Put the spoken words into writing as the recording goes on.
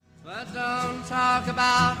talk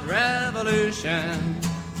about revolution.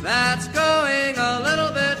 That's going a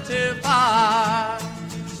little bit too far.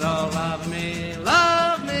 So love me,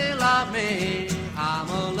 love me, love me. I'm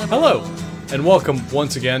a liberal. Hello, and welcome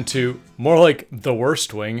once again to More Like the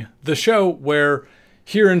Worst Wing, the show where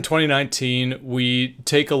here in 2019 we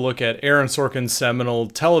take a look at Aaron Sorkin's seminal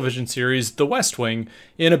television series, The West Wing,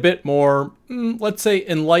 in a bit more, let's say,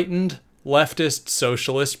 enlightened, leftist,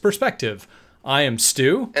 socialist perspective. I am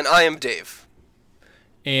Stu. And I am Dave.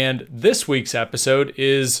 And this week's episode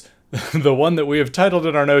is the one that we have titled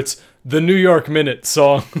in our notes, the New York Minute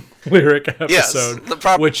song lyric episode.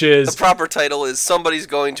 Yes, which is... the proper title is Somebody's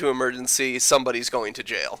Going to Emergency, Somebody's Going to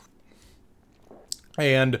Jail.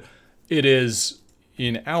 And it is,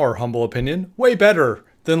 in our humble opinion, way better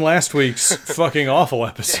than last week's fucking awful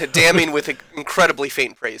episode. Damning with incredibly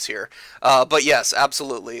faint praise here. But yes,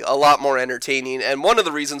 absolutely. A lot more entertaining. And one of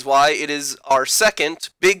the reasons why it is our second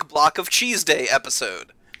Big Block of Cheese Day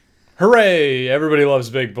episode. Hooray! Everybody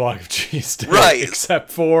loves Big Block of Cheese Day. Right.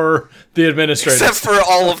 Except for the administrators. Except for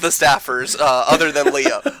all of the staffers, other than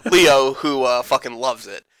Leo. Leo, who fucking loves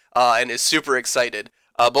it and is super excited.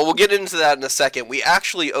 But we'll get into that in a second. We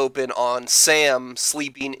actually open on Sam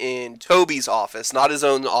sleeping in Toby's office, not his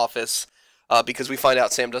own office, because we find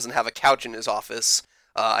out Sam doesn't have a couch in his office.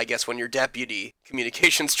 I guess when you're deputy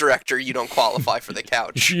communications director, you don't qualify for the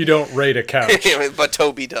couch. You don't rate a couch. But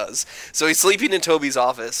Toby does. So he's sleeping in Toby's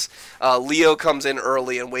office. Leo comes in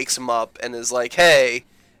early and wakes him up and is like, hey.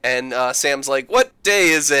 And Sam's like, what day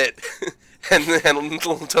is it? And then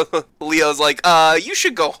Leo's like, you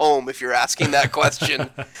should go home if you're asking that question.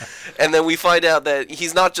 And then we find out that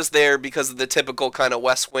he's not just there because of the typical kind of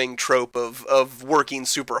West Wing trope of working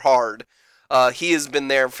super hard. He has been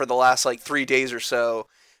there for the last, 3 days or so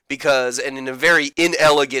because, and in a very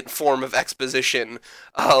inelegant form of exposition,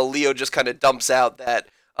 Leo just kind of dumps out that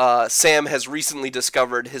Sam has recently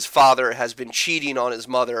discovered his father has been cheating on his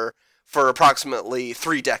mother for approximately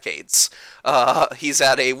 3 decades. He's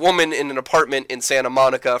had a woman in an apartment in Santa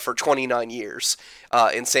Monica for 29 years,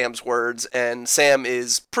 in Sam's words, and Sam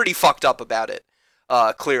is pretty fucked up about it,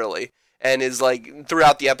 clearly. And is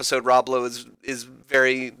throughout the episode, Rob Lowe is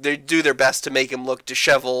very, they do their best to make him look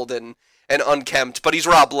disheveled and unkempt, but he's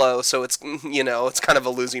Rob Lowe, so it's, it's kind of a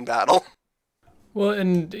losing battle. Well,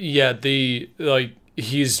 and yeah,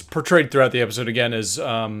 he's portrayed throughout the episode again as,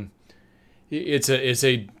 it's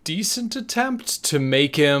a decent attempt to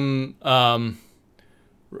make him,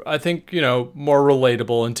 I think, more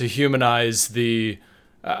relatable and to humanize the,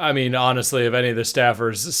 I mean, honestly, of any of the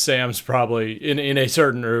staffers, Sam's probably, in a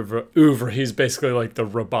certain oeuvre, he's basically like the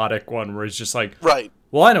robotic one where he's just like, right.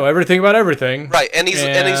 Well, I know everything about everything. Right, and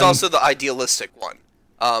he's also the idealistic one.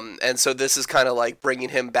 And so this is kind of like bringing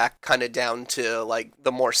him back kind of down to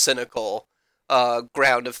the more cynical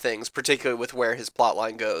ground of things, particularly with where his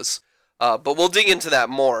plotline goes. But we'll dig into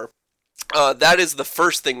that more. That is the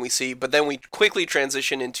first thing we see, but then we quickly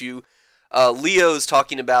transition into Leo's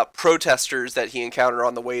talking about protesters that he encountered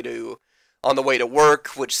on the way to work,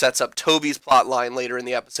 which sets up Toby's plotline later in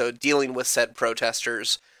the episode, dealing with said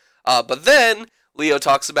protesters. But then Leo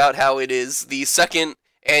talks about how it is the second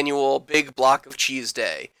annual Big Block of Cheese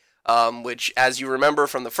Day, which, as you remember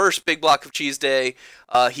from the first Big Block of Cheese Day,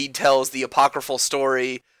 he tells the apocryphal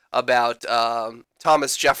story about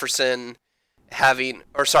Thomas Jefferson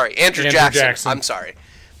Andrew Jackson. I'm sorry,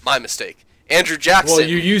 my mistake. Andrew Jackson. Well,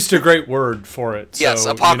 you used a great word for it. So, yes,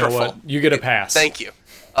 apocryphal. You know what? You get a pass. Thank you.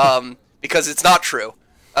 Because it's not true.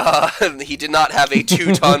 He did not have a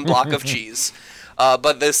 2-ton block of cheese.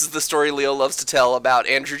 But this is the story Leo loves to tell about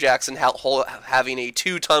Andrew Jackson having a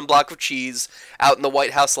 2-ton block of cheese out in the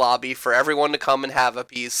Whitehouse lobby for everyone to come and have a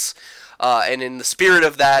piece. And in the spirit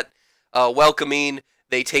of that welcoming,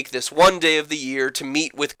 they take this one day of the year to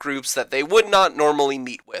meet with groups that they would not normally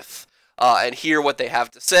meet with and hear what they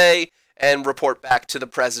have to say and report back to the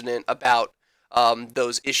president about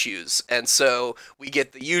those issues. And so we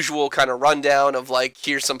get the usual kind of rundown of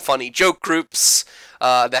here's some funny joke groups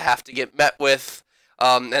that have to get met with.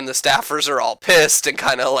 And the staffers are all pissed and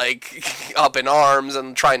kind of up in arms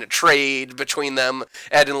and trying to trade between them.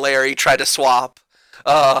 Ed and Larry try to swap.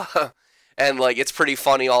 And it's pretty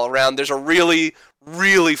funny all around. There's a really,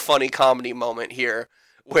 really funny comedy moment here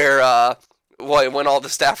where when all the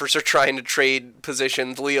staffers are trying to trade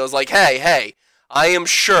positions, Leo's like, hey, I am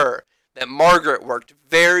sure that Margaret worked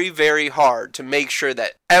very, very hard to make sure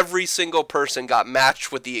that every single person got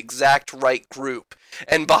matched with the exact right group.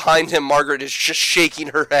 And behind him, Margaret is just shaking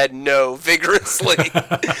her head no vigorously.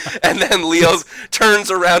 And then Leo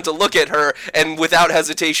turns around to look at her, and without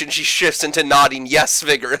hesitation, she shifts into nodding yes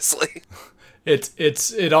vigorously.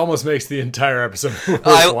 It almost makes the entire episode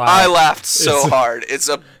I worthwhile. laughed so hard. It's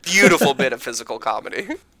a beautiful bit of physical comedy.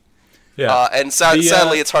 Yeah. And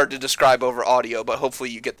sadly, it's hard to describe over audio, but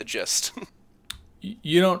hopefully you get the gist.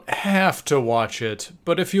 You don't have to watch it,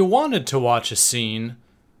 but if you wanted to watch a scene,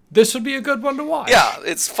 this would be a good one to watch. Yeah,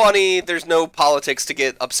 it's funny. There's no politics to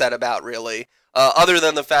get upset about, really. Other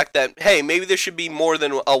than the fact that, hey, maybe there should be more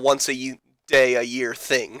than a once-a-day-a-year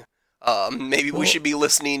thing. Maybe we should be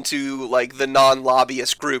listening to, like, the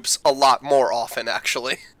non-lobbyist groups a lot more often,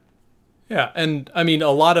 actually. Yeah, and, I mean,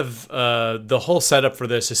 a lot of the whole setup for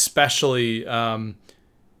this, especially,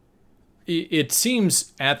 it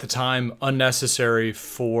seems at the time unnecessary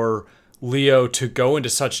for Leo to go into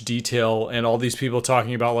such detail and all these people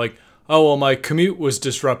talking about, like, oh, well, my commute was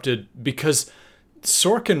disrupted, because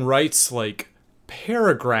Sorkin writes, like,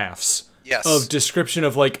 paragraphs of description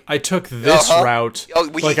of, like, I took this route,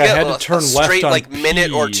 like I had to turn left straight, on like, P.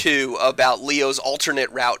 minute or two about Leo's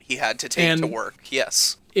alternate route he had to take to work.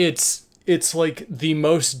 Yes. It's like the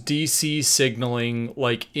most DC signaling,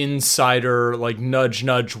 like, insider, like, nudge,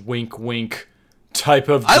 nudge, wink, wink type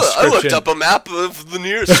of description. I looked up a map of the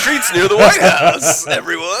nearest streets near the White House,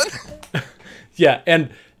 everyone. Yeah, and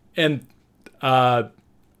I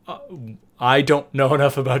don't know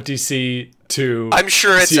enough about DC to I'm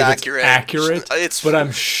sure it's accurate. But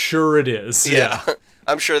I'm sure it is. Yeah.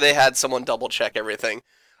 I'm sure they had someone double check everything.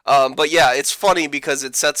 But yeah, it's funny because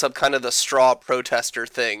it sets up kind of the straw protester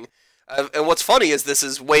thing. And what's funny is this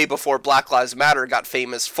is way before Black Lives Matter got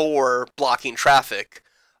famous for blocking traffic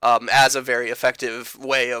as a very effective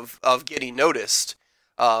way of getting noticed.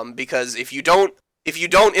 Because if you don't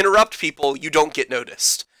interrupt people, you don't get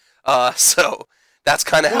noticed. So that's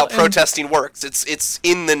kind of how protesting works. It's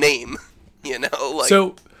in the name, you know. Like,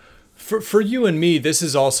 so for you and me, this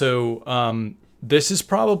is also this is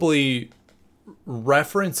probably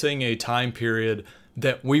referencing a time period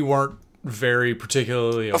that we weren't very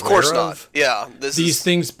particularly aware of. Of course not. Yeah, these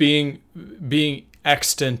things being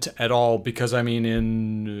extant at all, because I mean,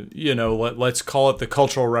 in, you know, let's call it the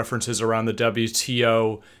cultural references around the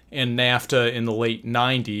WTO and NAFTA in the late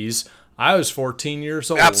 90s. I was 14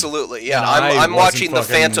 years old. Absolutely, yeah. I'm watching The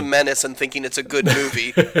Phantom Menace and thinking it's a good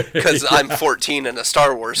movie because I'm 14 and a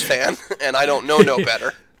Star Wars fan, and I don't know no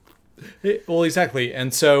better. Well, exactly.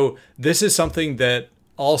 And so this is something that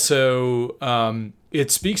also,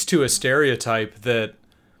 it speaks to a stereotype that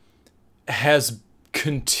has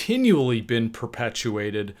continually been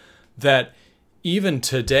perpetuated, that even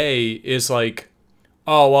today is like,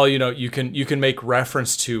 oh, well, you know, you can make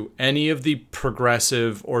reference to any of the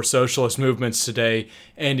progressive or socialist movements today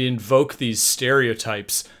and invoke these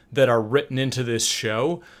stereotypes that are written into this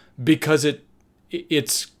show because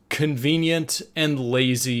it's convenient and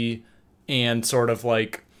lazy, and sort of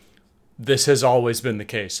like, this has always been the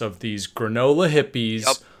case of these granola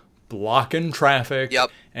hippies blocking traffic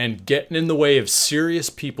and getting in the way of serious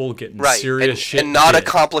people getting serious shit and not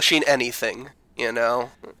accomplishing anything, you know.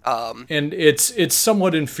 And it's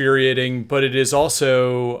somewhat infuriating, but it is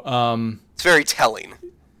also it's very telling.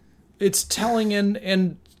 It's telling,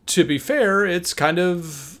 and to be fair, it's kind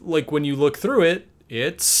of like, when you look through it,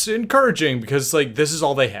 it's encouraging, because like, this is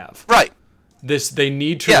all they have. Right. They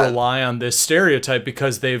need to rely on this stereotype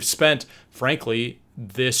because they've spent, frankly,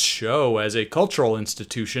 this show as a cultural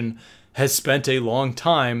institution has spent a long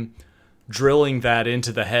time drilling that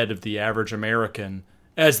into the head of the average American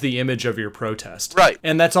as the image of your protest. Right.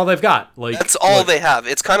 And that's all they've got. Like, that's all they have.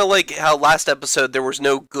 It's kind of like how last episode there was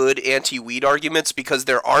no good anti-weed arguments because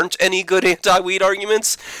there aren't any good anti-weed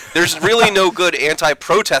arguments. There's really no good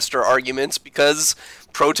anti-protester arguments because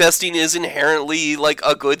protesting is inherently like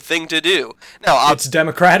a good thing to do. Now, it's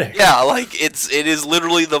democratic. Yeah, like it is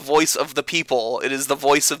literally the voice of the people. It is the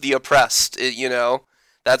voice of the oppressed. You know,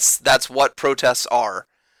 that's what protests are.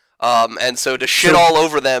 And so to shit all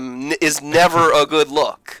over them is never a good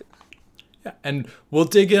look. Yeah, and we'll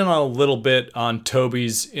dig in on a little bit on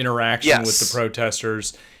Toby's interaction with the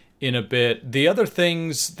protesters in a bit. The other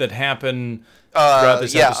things that happen throughout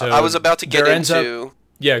this episode, I was about to get into.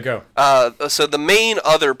 Yeah, go. So the main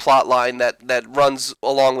other plot line that runs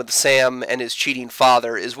along with Sam and his cheating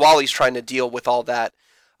father is, while he's trying to deal with all that,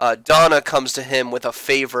 Donna comes to him with a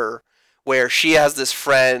favor where she has this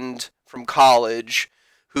friend from college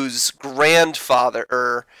whose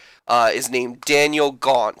grandfather is named Daniel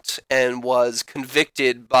Gaunt and was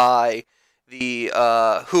convicted by the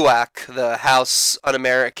HUAC, the House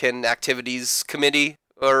Un-American Activities Committee,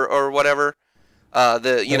 or whatever.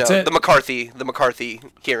 The McCarthy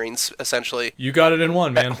hearings, essentially. You got it in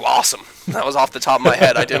one, man. Awesome. That was off the top of my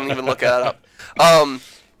head. I didn't even look that up.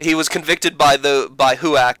 He was convicted by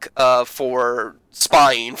Huak for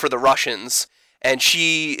spying for the Russians, and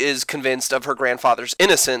she is convinced of her grandfather's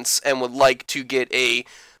innocence and would like to get a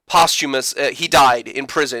posthumous. He died in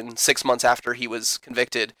prison 6 months after he was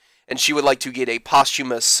convicted, and she would like to get a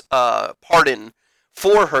posthumous pardon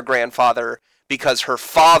for her grandfather because her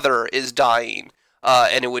father is dying,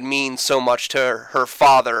 and it would mean so much to her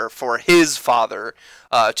father for his father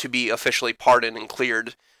to be officially pardoned and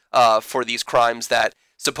cleared for these crimes that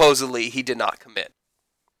supposedly he did not commit.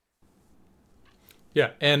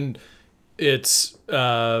 Yeah, and it's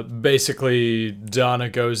basically Donna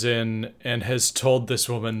goes in and has told this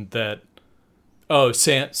woman that, oh,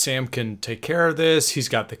 Sam can take care of this. He's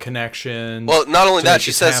got the connection. Well, not only that,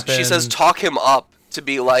 she says talk him up to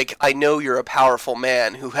be like, I know you're a powerful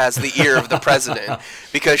man who has the ear of the president,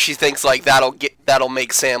 because she thinks like that'll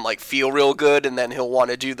make Sam like feel real good, and then he'll want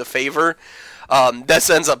to do the favor. This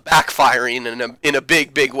ends up backfiring in a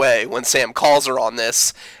big way when Sam calls her on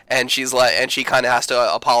this, and she kind of has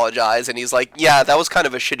to apologize, and he's like, yeah, that was kind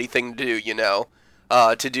of a shitty thing to do,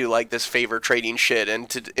 to do like this favor trading shit and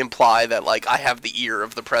to imply that like I have the ear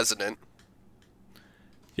of the president.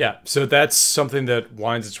 Yeah, so that's something that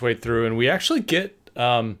winds its way through, and we actually get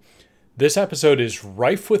this episode is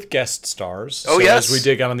rife with guest stars. Oh, so yes. As we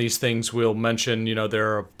dig on these things, we'll mention,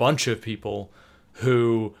 there are a bunch of people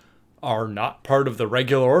who are not part of the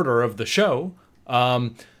regular order of the show.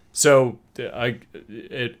 So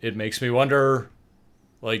it makes me wonder,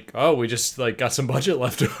 like, oh, we just like got some budget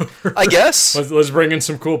left over. I guess. Let's bring in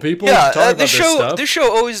some cool people. Yeah, to talk about this stuff.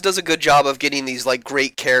 show always does a good job of getting these like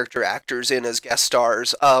great character actors in as guest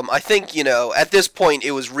stars. I think at this point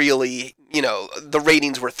it was really the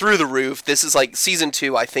ratings were through the roof. This is like season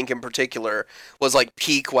 2, I think in particular, was like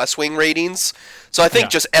peak West Wing ratings. So I think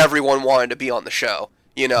just everyone wanted to be on the show.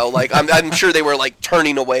 Like I'm sure they were like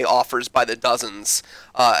turning away offers by the dozens.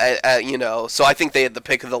 So I think they had the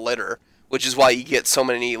pick of the litter, which is why you get so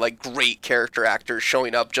many like great character actors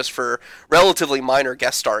showing up just for relatively minor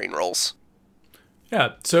guest starring roles.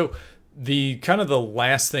 Yeah. So the kind of the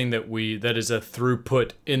last thing that is a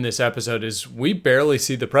throughput in this episode is we barely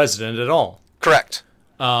see the president at all. Correct.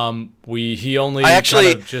 He only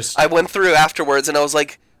I went through afterwards and I was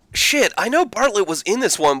like, shit, I know Bartlet was in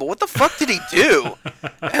this one, but what the fuck did he do?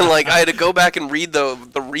 And like I had to go back and read the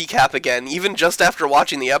recap again, even just after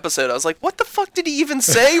watching the episode. I was like, what the fuck did he even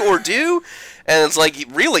say or do? And it's like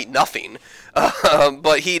really nothing.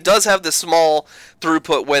 But he does have this small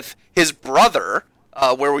throughput with his brother,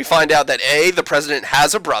 where we find out that the president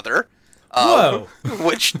has a brother. Whoa.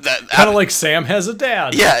 Which kind of like Sam has a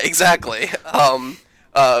dad. Yeah, exactly.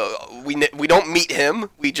 We don't meet him.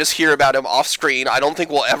 We just hear about him off screen. I don't think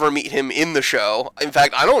we'll ever meet him in the show. In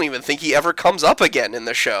fact, I don't even think he ever comes up again in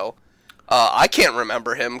the show. I can't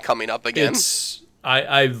remember him coming up again.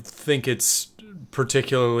 I think it's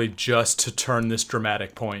particularly just to turn this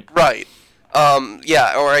dramatic point. Right.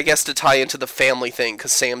 Yeah, or I guess to tie into the family thing,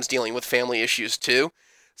 because Sam's dealing with family issues too.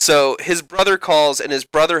 So his brother calls, and his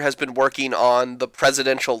brother has been working on the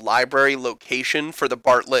presidential library location for the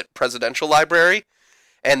Bartlet Presidential Library.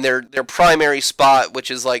 And their primary spot,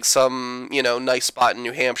 which is like some, nice spot in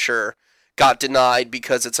New Hampshire, got denied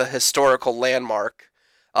because it's a historical landmark.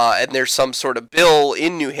 And there's some sort of bill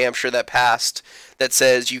in New Hampshire that passed that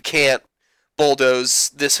says you can't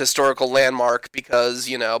bulldoze this historical landmark because,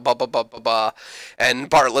 blah, blah, blah, blah, blah. And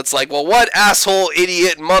Bartlet's like, well, what asshole,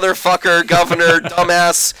 idiot, motherfucker, governor,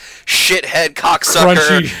 dumbass, shithead, cocksucker.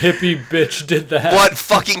 Crunchy hippie bitch did that. What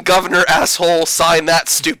fucking governor asshole signed that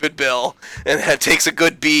stupid bill? And that takes a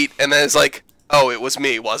good beat, and then it's like, oh, it was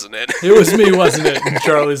me, wasn't it? It was me, wasn't it? And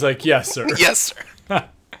Charlie's like, yes, sir. Yes, sir.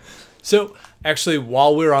 So, actually,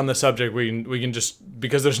 while we're on the subject, we can just,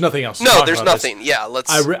 because there's nothing else to talk No, there's about nothing. This. Yeah,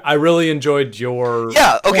 let's... I really enjoyed your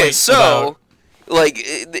okay, so... about... Like,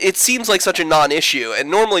 it seems like such a non-issue, and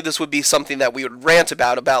normally this would be something that we would rant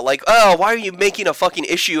about, like, oh, why are you making a fucking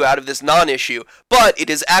issue out of this non-issue? But it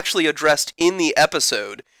is actually addressed in the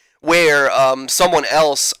episode, where someone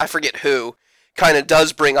else, I forget who, kind of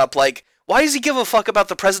does bring up, like, why does he give a fuck about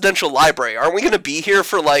the presidential library? Aren't we going to be here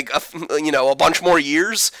for, like, a bunch more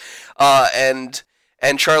years? And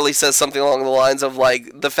Charlie says something along the lines of,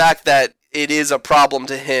 like, the fact that it is a problem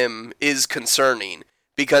to him is concerning,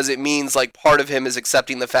 because it means, like, part of him is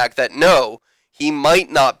accepting the fact that, no, he might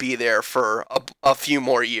not be there for a few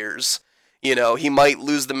more years. He might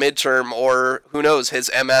lose the midterm, or, who knows, his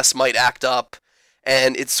MS might act up.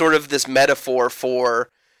 And it's sort of this metaphor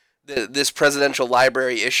for this presidential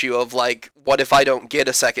library issue of, like, what if I don't get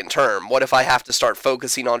a second term? What if I have to start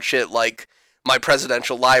focusing on shit like my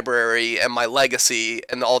presidential library and my legacy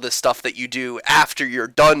and all this stuff that you do after you're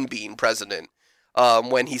done being president?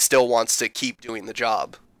 when he still wants to keep doing the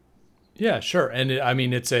job. Yeah, sure. And I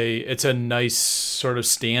mean, it's a nice sort of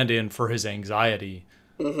stand-in for his anxiety,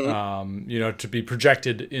 to be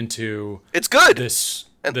projected into It's good. this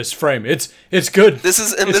frame. It's good. This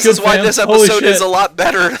is Good, why fam. this Holy episode is shit. a lot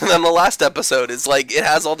better than the last episode. It's like it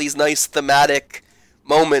has all these nice thematic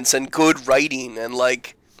moments and good writing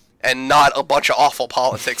and not a bunch of awful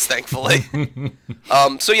politics, thankfully.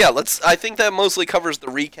 So yeah, I think that mostly covers the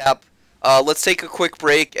recap. Let's take a quick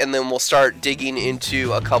break, and then we'll start digging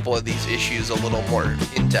into a couple of these issues a little more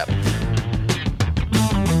in depth.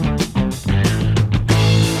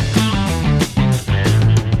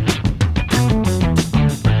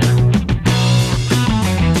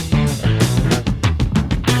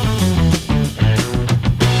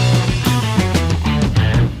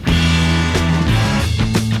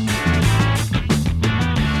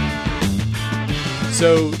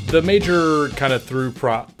 So the major kind of through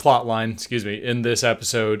plot line, in this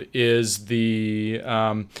episode is the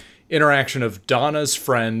interaction of Donna's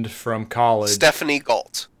friend from college, Stephanie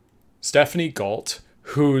Galt,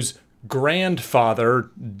 whose grandfather,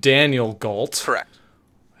 Daniel Galt, correct,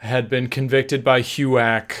 had been convicted by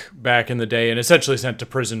HUAC back in the day and essentially sent to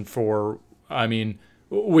prison for, I mean,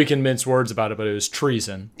 we can mince words about it, but it was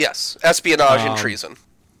treason. Yes, espionage and treason.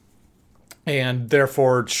 And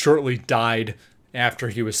therefore shortly died after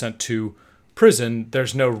he was sent to prison.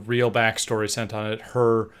 There's no real backstory sent on it.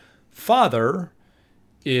 Her father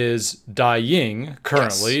is dying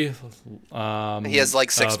currently. Yes. He has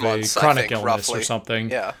like 6 months, chronic I think, illness roughly. or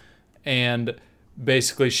something. Yeah. And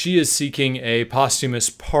basically she is seeking a posthumous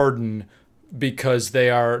pardon because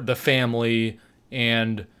the family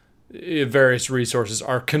and various resources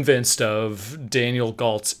are convinced of Daniel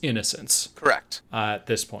Galt's innocence. Correct. At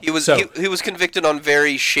this point. He was convicted on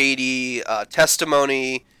very shady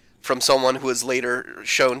testimony from someone who was later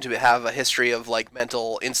shown to have a history of like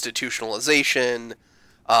mental institutionalization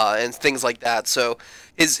and things like that. So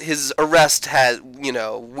his arrest had,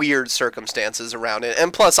 weird circumstances around it.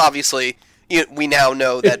 And plus, obviously, we now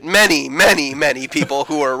know that many, many, many people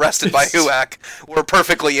who were arrested by HUAC were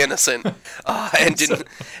perfectly innocent, and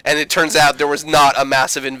it turns out there was not a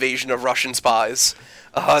massive invasion of Russian spies.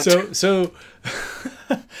 So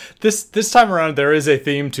this time around, there is a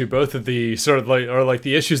theme to both of the sort of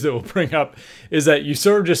the issues that we'll bring up, is that you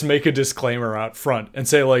sort of just make a disclaimer out front and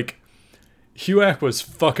say like, HUAC was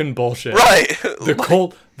fucking bullshit. Right.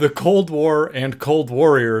 The Cold War and Cold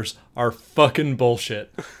Warriors are fucking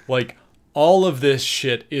bullshit. Like, all of this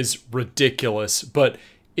shit is ridiculous, but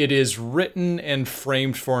it is written and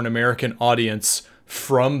framed for an American audience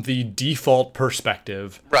from the default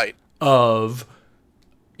perspective of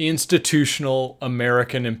institutional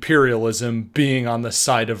American imperialism being on the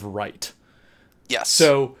side of right. Yes.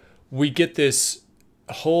 So we get this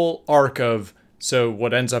whole arc of, so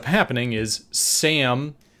what ends up happening is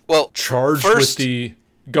Sam charged with the...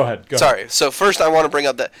 Go ahead. Sorry. So first I want to bring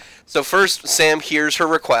up that... So first Sam hears her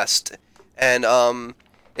request and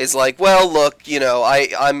is like, well, look,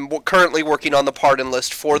 I'm currently working on the pardon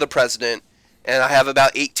list for the president, and I have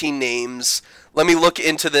about 18 names. Let me look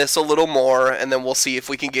into this a little more, and then we'll see if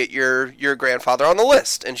we can get your grandfather on the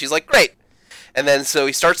list. And she's like, great. And then so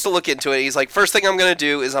he starts to look into it. He's like, first thing I'm going to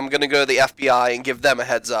do is I'm going to go to the FBI and give them a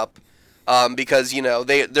heads up, because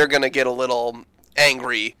they're going to get a little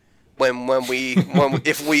angry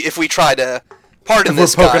if we try to pardon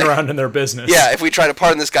this guy. We're poking around in their business. Yeah, if we try to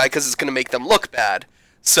pardon this guy, because it's going to make them look bad.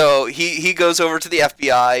 So he goes over to the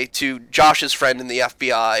FBI, to Josh's friend in the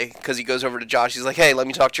FBI, because he goes over to Josh. He's like, hey, let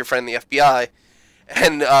me talk to your friend in the FBI.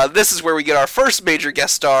 And this is where we get our first major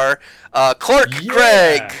guest star, Clark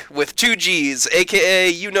Gregg, with 2 G's, a.k.a.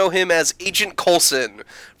 you know him as Agent Coulson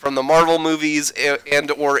from the Marvel movies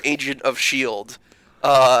and/or Agent of S.H.I.E.L.D.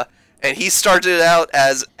 And he started out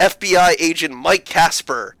as FBI agent Mike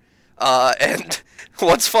Casper. And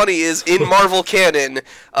what's funny is, in Marvel canon,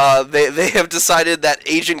 they have decided that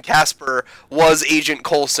Agent Casper was Agent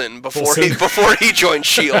Coulson before he joined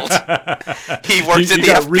S.H.I.E.L.D. He worked in the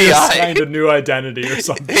FBI. He reassigned a new identity or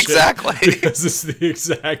something. Exactly. Because it's the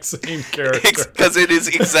exact same character. Because it is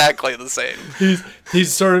exactly the same.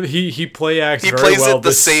 He's sort of he play acts very plays well. It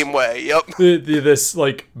the same way. Yep. This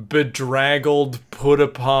like bedraggled, put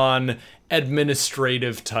upon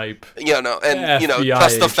administrative type. FBI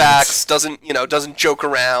trust the facts, doesn't joke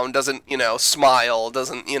around, doesn't, smile,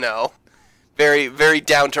 doesn't, very, very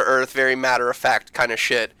down to earth, very matter of fact kind of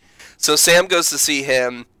shit. So Sam goes to see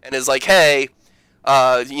him and is like, hey,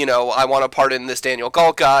 I want to pardon this Daniel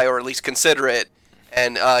Galt guy, or at least consider it.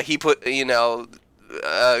 And he put,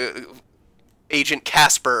 Agent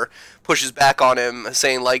Casper pushes back on him,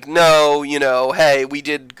 saying like, no, hey, we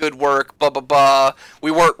did good work, blah, blah, blah, we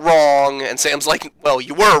weren't wrong. And Sam's like, well,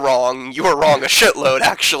 you were wrong a shitload,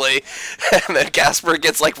 actually. And then Casper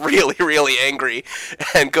gets like really, really angry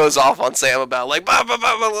and goes off on Sam about like, blah, blah,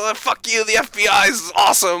 blah, blah, blah, fuck you, the FBI is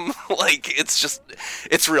awesome. Like,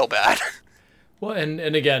 it's real bad. Well, and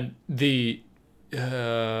again, the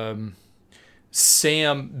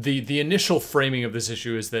Sam, the initial framing of this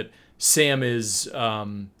issue is that Sam is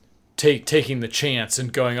taking the chance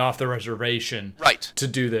and going off the reservation to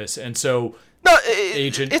do this, and so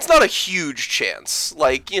it's not a huge chance,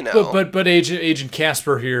 like, But Agent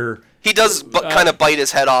Casper here, he does kind of bite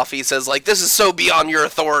his head off. He says like, "This is so beyond your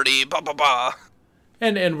authority," blah blah blah.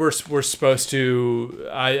 And we're supposed to.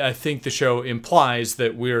 I think the show implies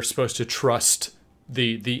that we are supposed to trust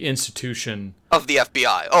the institution of the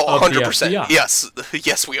FBI. Oh, 100%.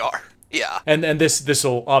 Yes, we are. Yeah. And this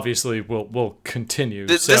will obviously will continue.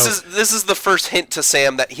 This is the first hint to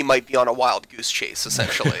Sam that he might be on a wild goose chase,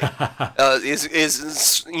 essentially.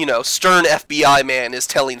 Stern FBI man is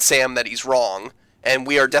telling Sam that he's wrong, and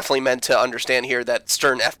we are definitely meant to understand here that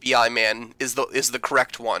stern FBI man is the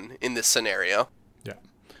correct one in this scenario. Yeah.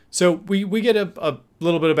 So we get a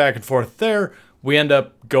little bit of back and forth there. We end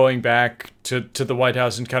up going back to the White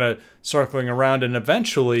House and kind of circling around, and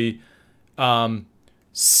eventually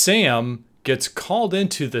Sam gets called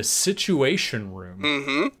into the Situation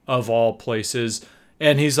Room of all places,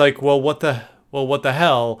 and he's like, "Well, what the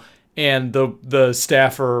hell?" And the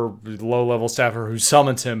staffer, low-level staffer who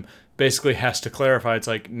summons him, basically has to clarify. It's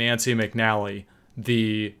like, Nancy McNally,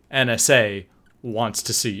 the NSA, wants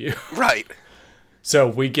to see you. Right. So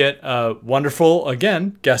we get a wonderful,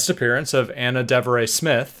 again, guest appearance of Anna Devereaux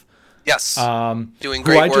Smith. Yes. Doing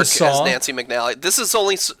great work as Nancy McNally. This is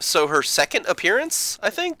only her second appeance,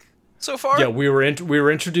 I think, so far. Yeah, we were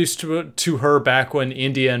introduced to her back when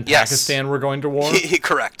India and Pakistan were going to war.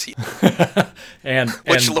 Correct.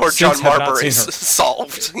 Which Lord John Marbury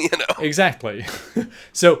solved, Exactly.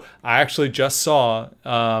 So I actually just saw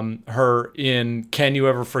her in Can You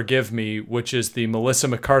Ever Forgive Me, which is the Melissa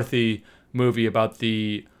McCarthy movie about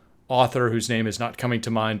the author whose name is not coming to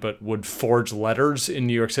mind, but would forge letters in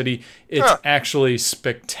New York City. It's actually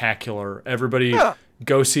spectacular. Everybody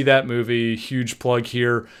go see that movie. Huge plug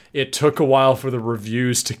here. It took a while for the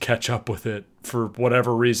reviews to catch up with it for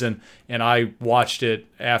whatever reason, and I watched it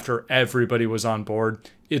after everybody was on board.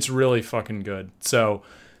 It's really fucking good. So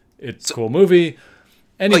it's a cool movie.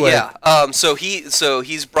 Anyway, so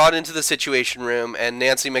he's brought into the Situation Room, and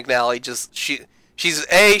Nancy McNally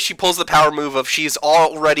she pulls the power move of she's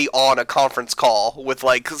already on a conference call with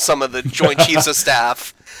like some of the Joint Chiefs of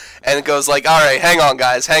Staff, and goes like, "All right, hang on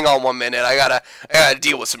guys, hang on 1 minute, I gotta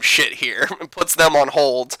deal with some shit here." And puts them on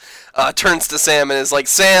hold. Turns to Sam and is like,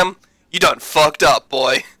 "Sam, you done fucked up,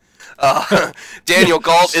 boy. Daniel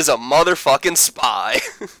Galt is a motherfucking spy."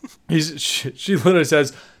 She literally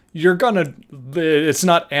says, "You're gonna." It's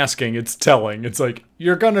not asking, it's telling. It's like,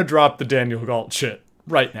 "You're gonna drop the Daniel Galt shit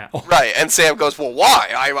right now." Right, and Sam goes, "Well, why?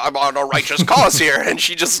 I'm on a righteous cause here." And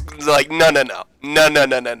she just like, no.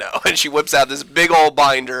 And she whips out this big old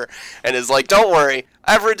binder and is like, "Don't worry,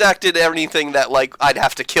 I've redacted anything that like I'd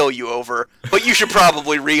have to kill you over, but you should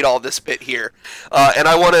probably read all this bit here." And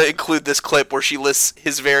I want to include this clip where she lists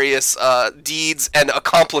his various deeds and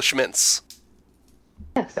accomplishments.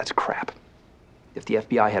 Yes. That's crap. If the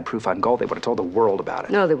FBI had proof on Galt, they would have told the world about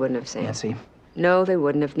it. No, they wouldn't have, Sam. Nancy? No, they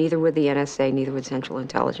wouldn't have. Neither would the NSA, neither would Central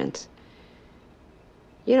Intelligence.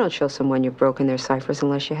 You don't show someone you've broken their ciphers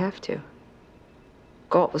unless you have to.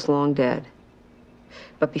 Galt was long dead.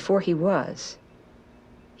 But before he was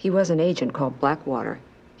an agent called Blackwater.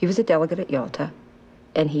 He was a delegate at Yalta,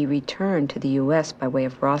 and he returned to the U.S. by way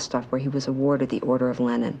of Rostov, where he was awarded the Order of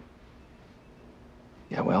Lenin.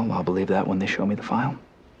 Yeah, well, I'll believe that when they show me the file.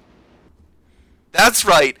 That's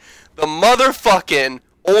right. The motherfucking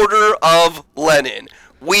Order of Lenin.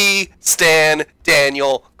 We stan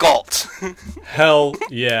Daniel Galt. Hell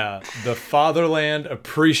yeah. The fatherland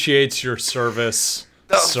appreciates your service,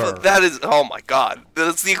 sir. That is, oh my god.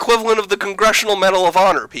 That's the equivalent of the Congressional Medal of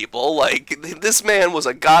Honor, people. Like, this man was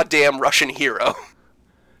a goddamn Russian hero.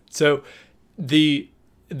 So, the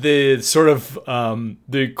sort of,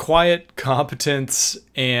 the quiet competence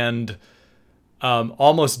and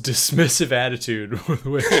almost dismissive attitude with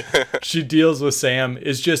which she deals with Sam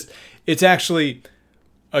is just, it's actually,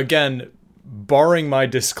 again, barring my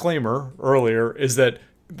disclaimer earlier, is that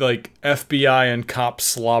like FBI and cop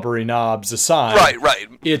slobbery knobs aside, right,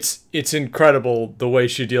 it's incredible the way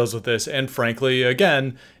she deals with this, and frankly,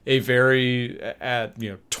 again, a very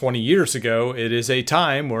 20 years ago, it is a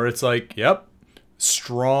time where it's like, yep,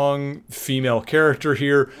 strong female character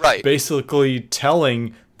here, Right. basically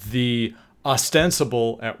telling the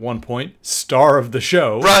ostensible, at one point, star of the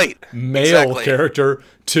show, Right, male exactly. character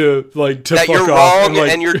to that fuck you're off wrong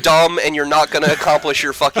and, and you're dumb and you're not going to accomplish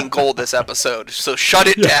your fucking goal this episode. So shut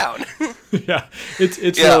it down. yeah, it's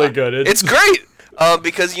Yeah. really good. It's great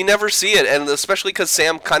because you never see it, and especially because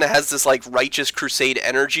Sam kind of has this like righteous crusade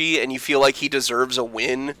energy, and you feel like he deserves a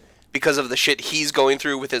win because of the shit he's going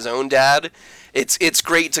through with his own dad. It's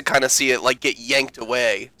great to kind of see it like get yanked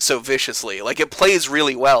away so viciously. Like it plays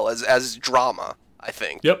really well as drama, I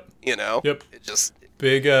think. Yep. You know. Yep. It just.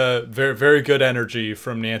 Big, very, very good energy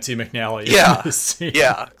from Nancy McNally. Yeah. in this scene.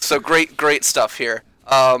 Yeah. So great stuff here.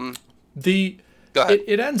 The Go ahead.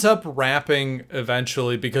 it ends up wrapping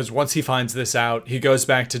eventually because once he finds this out, he goes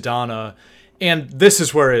back to Donna, and this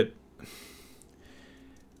is where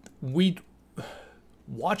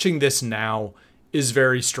watching this now is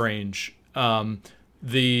very strange.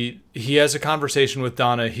 He has a conversation with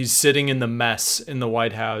Donna. He's sitting in the mess in the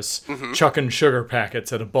White House, chucking sugar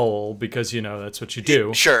packets at a bowl because, that's what you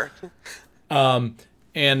do. Sure.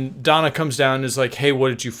 And Donna comes down and is like, hey, what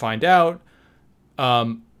did you find out?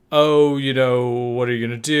 What are you going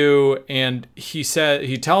to do? And he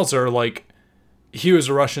tells her, like, he was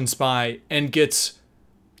a Russian spy, and gets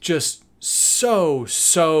just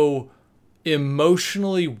so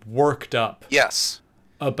emotionally worked up Yes.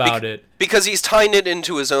 about it. Because he's tying it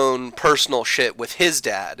into his own personal shit with his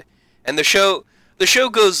dad. And the show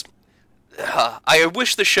goes... I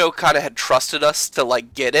wish the show kind of had trusted us to,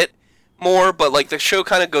 like, get it more, but, like, the show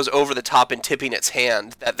kind of goes over the top and tipping its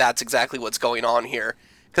hand that that's exactly what's going on here.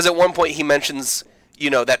 Because at one point he mentions,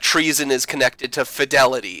 that treason is connected to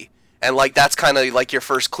fidelity. And, like, that's kind of, like, your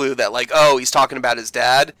first clue that, like, oh, he's talking about his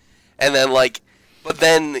dad. And then, like... But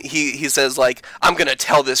then he says, like, I'm going to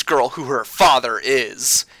tell this girl who her father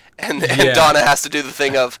is. And Donna has to do the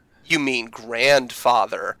thing of, you mean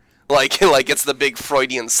grandfather. Like it's the big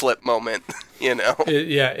Freudian slip moment,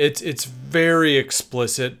 It's very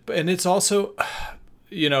explicit. And it's also,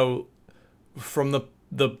 from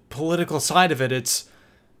the political side of it, it's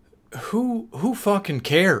who fucking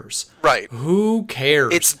cares? Right. Who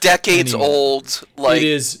cares? It's decades anymore? old. Like, it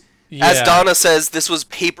is. Yeah. As Donna says, this was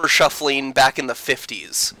paper shuffling back in the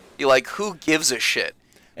 50s. You're like, who gives a shit?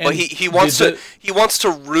 And but he wants to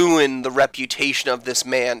ruin the reputation of this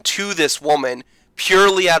man to this woman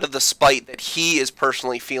purely out of the spite that he is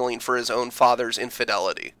personally feeling for his own father's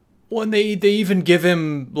infidelity. Well, and they even give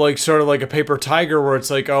him like sort of like a paper tiger where it's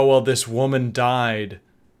like, oh well, this woman died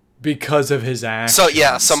because of his actions. So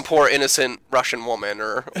yeah, some poor innocent Russian woman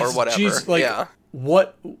or whatever. Jeez, like, yeah.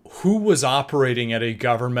 Who was operating at a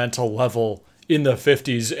governmental level in the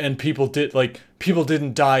 50s and people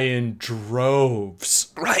didn't die in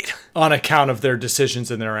droves, right, on account of their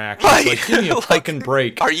decisions and their actions. Right. Like, give me a fucking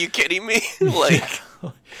break. Are you kidding me? Like,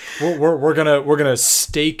 we're gonna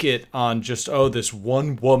stake it on just this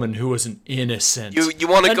one woman who was an innocent. You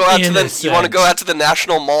want to go out to the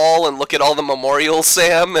National Mall and look at all the memorials,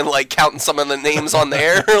 Sam, and like counting some of the names on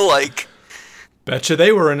there, like. Betcha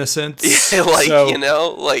they were innocent. Yeah,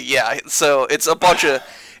 like, yeah. So it's a bunch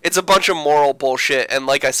of moral bullshit, and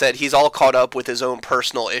like I said, he's all caught up with his own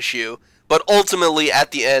personal issue. But ultimately, at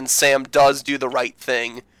the end, Sam does do the right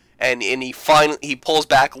thing, and he pulls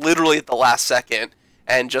back literally at the last second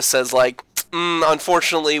and just says like,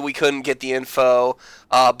 unfortunately, we couldn't get the info,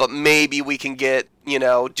 but maybe we can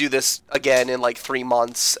do this again in like 3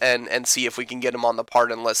 months and see if we can get him on the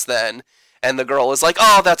pardon list then. And the girl is like,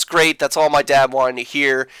 oh, that's great. That's all my dad wanted to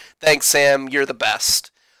hear. Thanks, Sam. You're the best.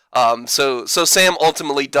 So Sam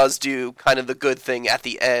ultimately does do kind of the good thing at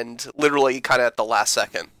the end, literally kind of at the last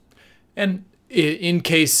second. And in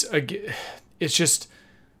case, it's just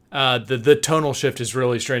the tonal shift is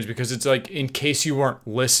really strange because it's like, in case you weren't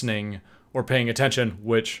listening or paying attention,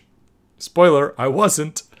 which, spoiler, I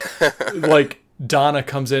wasn't, like, Donna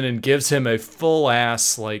comes in and gives him a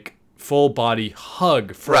full-ass, like, full-body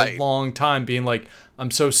hug for a long time, being like, I'm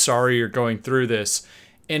so sorry you're going through this.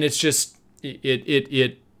 And it's just,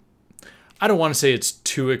 it I don't want to say it's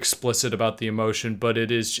too explicit about the emotion, but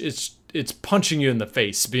it's punching you in the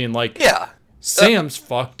face, being like, yeah, Sam's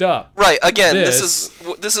fucked up. Right. Again, this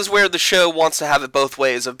is where the show wants to have it both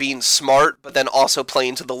ways of being smart, but then also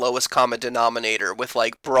playing to the lowest common denominator with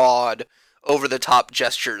like broad, over the top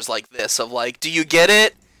gestures like this of like, do you get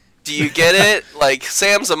it? Do you get it? Like,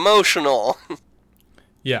 Sam's emotional.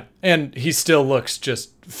 Yeah, and he still looks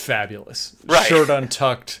just fabulous. Right. Shirt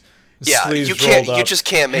untucked, Yeah, sleeves you can't. rolled You up, just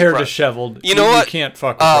can't make hair Ron- disheveled. You know what? You can't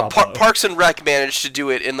fuck with Bravo. Parks and Rec managed to do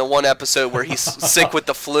it in the one episode where he's sick with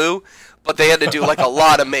the flu, but they had to do like a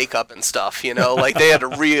lot of makeup and stuff. You know, like they had to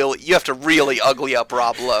you have to really ugly up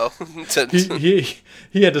Rob Lowe.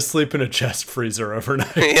 He had to sleep in a chest freezer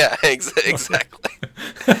overnight. Yeah, exactly.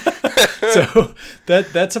 So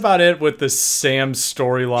that's about it with the Sam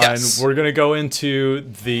storyline. Yes. We're gonna go into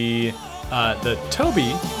the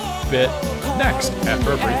Toby bit next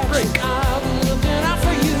after a brief break.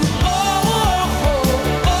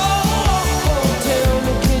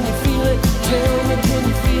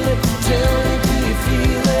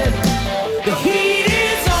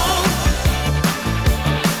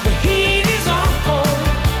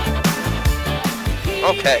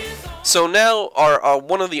 Okay, so now our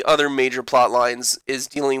one of the other major plot lines is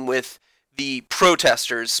dealing with the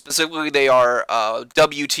protesters. Specifically, they are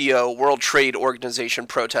WTO, World Trade Organization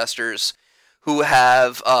protesters, who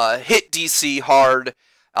have hit DC hard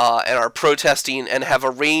and are protesting and have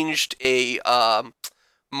arranged a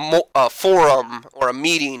forum or a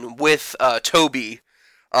meeting with Toby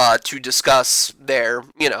to discuss their,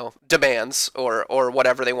 demands or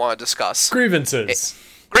whatever they want to discuss.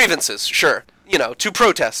 Grievances, sure. To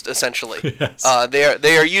protest, essentially. Yes.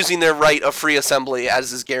 They are using their right of free assembly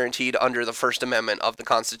as is guaranteed under the First Amendment of the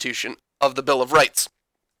Constitution of the Bill of Rights.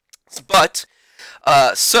 But,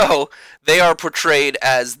 so, they are portrayed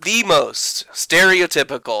as the most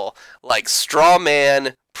stereotypical, straw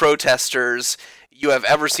man protesters you have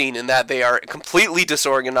ever seen, in that they are completely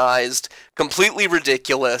disorganized, completely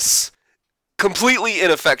ridiculous, completely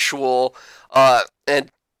ineffectual, and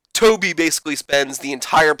Toby basically spends the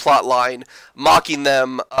entire plot line mocking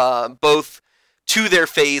them, both to their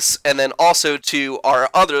face and then also to our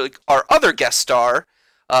other guest star,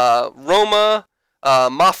 Roma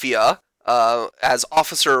Mafia, as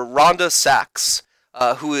Officer Rhonda Sachs,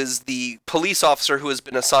 who is the police officer who has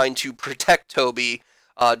been assigned to protect Toby,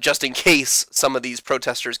 just in case some of these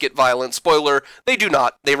protesters get violent. Spoiler, they do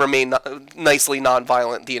not. They remain nicely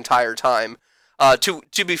non-violent the entire time. To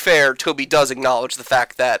be fair, Toby does acknowledge the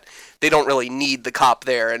fact that they don't really need the cop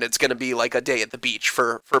there, and it's going to be like a day at the beach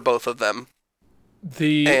for both of them.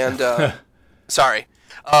 Sorry.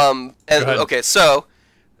 Okay, so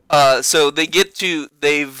they get to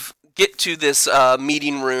this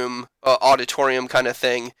meeting room, auditorium kind of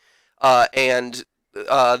thing, and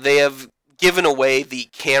they have given away the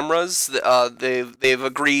cameras. They've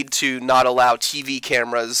agreed to not allow TV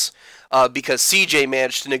cameras. Because CJ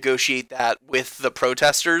managed to negotiate that with the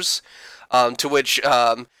protesters, to which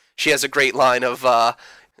she has a great line of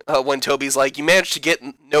when Toby's like, "You managed to get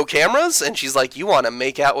no cameras?" And she's like, "You want to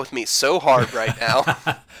make out with me so hard right now."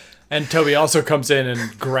 And Toby also comes in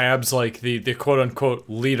and grabs the quote-unquote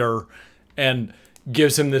leader and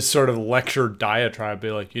gives him this sort of lecture diatribe.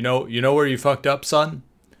 Be like, you know where you fucked up, son?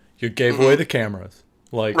 You gave away the cameras.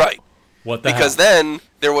 Right. What the Because hell? then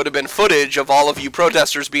there would have been footage of all of you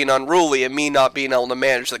protesters being unruly and me not being able to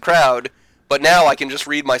manage the crowd. But now I can just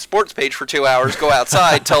read my sports page for 2 hours, go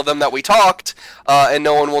outside, tell them that we talked, and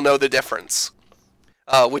no one will know the difference.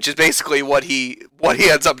 Which is basically what he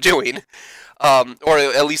ends up doing, or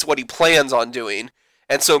at least what he plans on doing.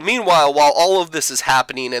 And so meanwhile, while all of this is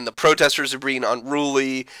happening and the protesters are being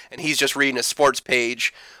unruly and he's just reading a sports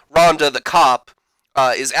page, Rhonda, the cop,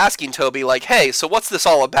 is asking Toby, "Hey, so what's this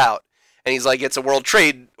all about?" And he's like, "It's a World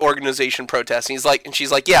Trade Organization protest." And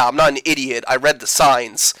she's like, "Yeah, I'm not an idiot. I read the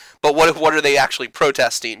signs. But what are they actually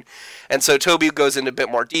protesting?" And so Toby goes into a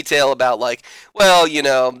bit more detail about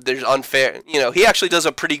there's unfair. He actually does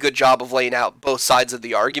a pretty good job of laying out both sides of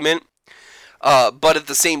the argument. But at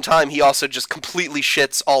the same time, he also just completely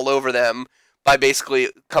shits all over them by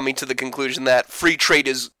basically coming to the conclusion that free trade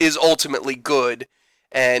is ultimately good.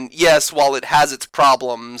 And yes, while it has its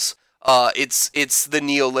problems, it's the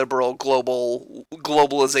neoliberal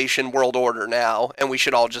globalization world order now, and we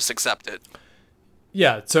should all just accept it.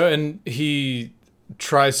 Yeah. So, and he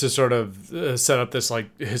tries to sort of set up this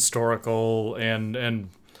historical and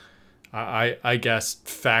I guess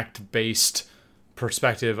fact-based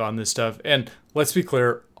perspective on this stuff. And let's be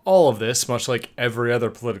clear, all of this, much like every other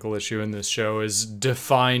political issue in this show, is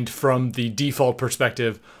defined from the default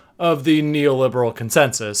perspective of the neoliberal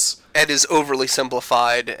consensus. And is overly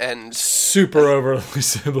simplified and super overly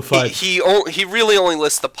simplified. He really only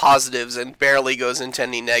lists the positives and barely goes into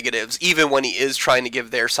any negatives, even when he is trying to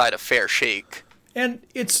give their side a fair shake. And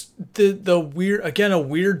it's the weird, again, a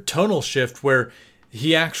weird tonal shift where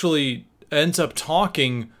he actually ends up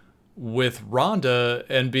talking with Rhonda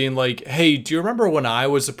and being like, "Hey, do you remember when I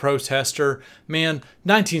was a protester? Man,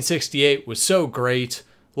 1968 was so great.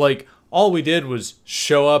 All we did was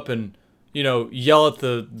show up and, yell at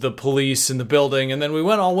the police in the building, and then we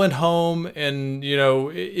all went home, and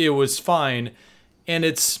it was fine. And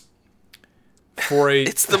it's for a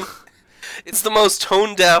it's the most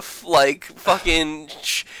tone deaf, like, fucking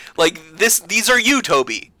these are you,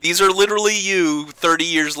 Toby. These are literally you 30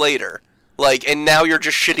 years later. Like, and now you're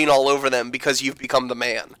just shitting all over them because you've become the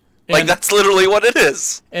man. Like, that's literally what it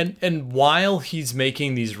is. And while he's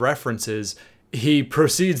making these references, he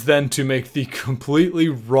proceeds then to make the completely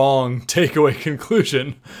wrong takeaway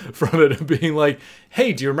conclusion from it, of being like,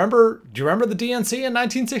 hey, do you remember the DNC in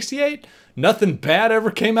 1968? Nothing bad ever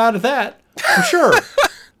came out of that, for sure.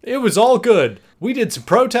 It was all good. We did some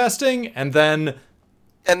protesting, and then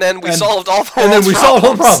we solved all the solved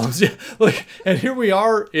all the problems. Yeah, like, and here we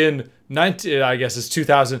are in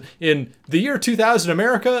 2000, in the year 2000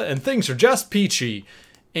 America, and things are just peachy.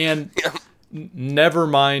 And never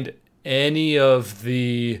mind any of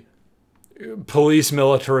the police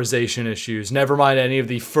militarization issues, never mind any of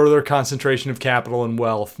the further concentration of capital and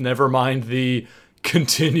wealth, never mind the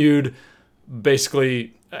continued,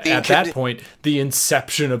 basically, at that point, the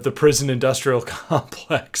inception of the prison industrial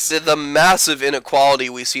complex. The massive inequality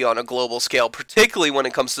we see on a global scale, particularly when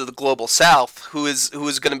it comes to the global south, who is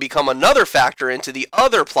going to become another factor into the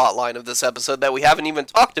other plot line of this episode that we haven't even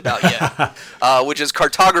talked about yet, which is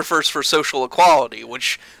Cartographers for Social Equality,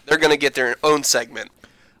 which they're going to get their own segment.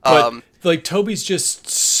 But, Toby's just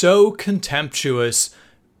so contemptuous,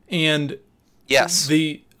 and yes,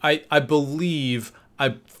 I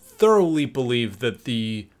thoroughly believe that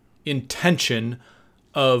the intention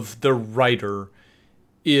of the writer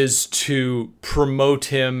is to promote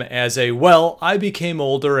him as I became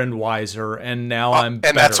older and wiser, and now I'm better.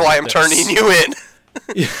 And that's why I'm turning you in.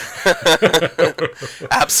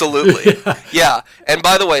 Absolutely. Yeah. And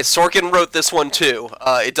by the way, Sorkin wrote this one too.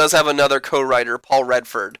 It does have another co-writer, Paul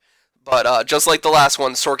Redford. But just like the last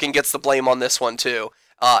one, Sorkin gets the blame on this one too.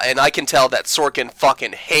 And I can tell that Sorkin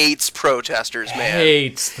fucking hates protesters, man.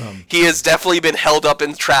 Hates them. He has definitely been held up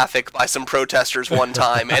in traffic by some protesters one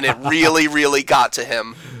time, and it really, really got to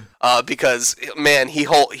him. Because, man,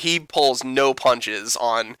 he pulls no punches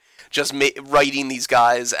on just writing these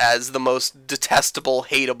guys as the most detestable,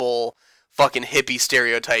 hateable, fucking hippie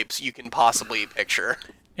stereotypes you can possibly picture.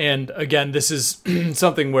 And again, this is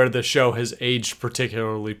something where the show has aged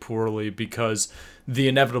particularly poorly, because the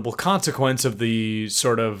inevitable consequence of the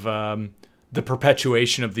sort of the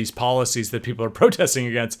perpetuation of these policies that people are protesting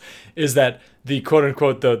against is that the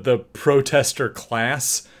quote-unquote the protester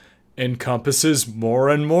class encompasses more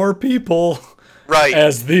and more people, right,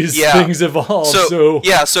 as these things evolve.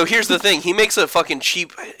 So here's the thing. He makes a fucking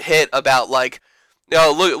cheap hit about, like,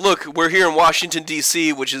 look, we're here in Washington,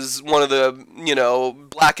 D.C., which is one of the,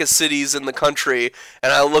 blackest cities in the country,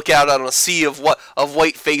 and I look out on a sea of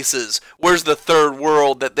white faces. Where's the third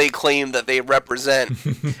world that they claim that they represent?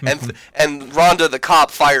 and Rhonda the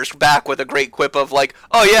cop fires back with a great quip of, like,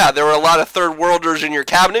 oh yeah, there were a lot of third worlders in your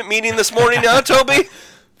cabinet meeting this morning, huh, Toby?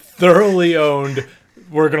 Thoroughly owned.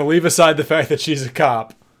 We're going to leave aside the fact that she's a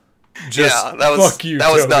cop. That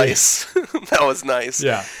was nice. That was nice.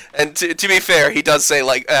 Yeah. And to be fair, he does say,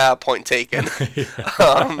 like, point taken.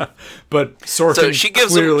 But Sorkin so she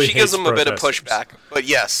gives him a bit of protesters. pushback. But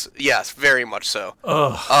yes, very much so.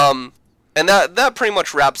 Ugh. And that pretty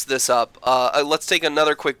much wraps this up. Let's take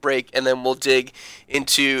another quick break, and then we'll dig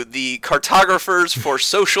into the Cartographers for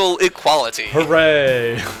Social Equality.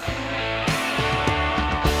 Hooray!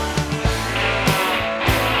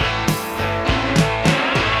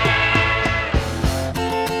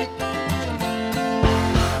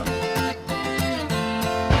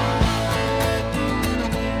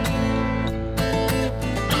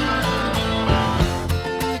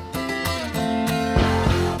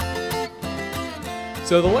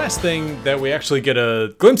 So the last thing that we actually get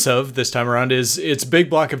a glimpse of this time around is it's Big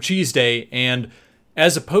Block of Cheese Day, and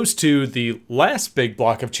as opposed to the last Big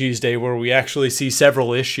Block of Cheese Day where we actually see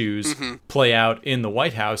several issues play out in the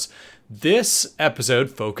White House, this episode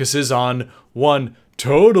focuses on one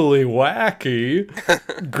totally wacky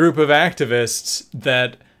group of activists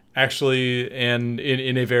that actually, and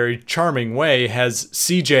in a very charming way, has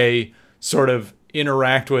CJ sort of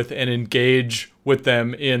interact with and engage with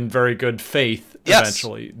them in very good faith.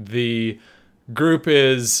 Eventually, the group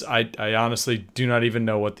is, I honestly do not even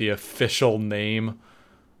know what the official name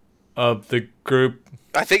of the group.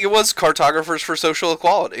 I think it was Cartographers for Social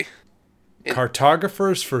Equality.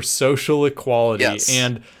 Cartographers for Social Equality. Yes.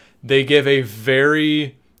 And they give a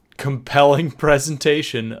very compelling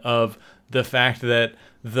presentation of the fact that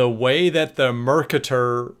the way that the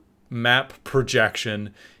Mercator map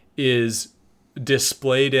projection is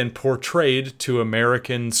displayed and portrayed to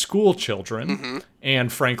American school children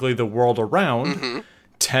and frankly the world around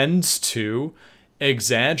tends to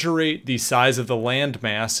exaggerate the size of the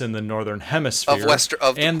landmass in the northern hemisphere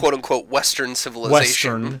of the quote-unquote Western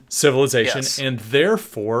civilization. Yes. And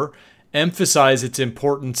therefore emphasize its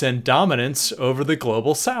importance and dominance over the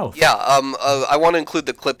global south. Yeah, I want to include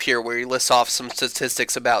the clip here where he lists off some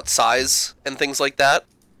statistics about size and things like that.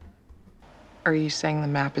 Are you saying the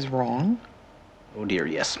map is wrong? Oh dear,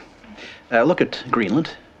 yes. Look at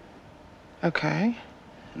Greenland. Okay.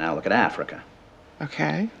 Now look at Africa.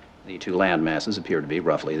 Okay. The two land masses appear to be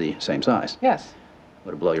roughly the same size. Yes.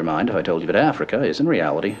 Would it blow your mind if I told you that Africa is in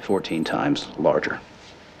reality 14 times larger?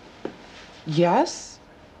 Yes?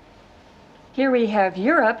 Here we have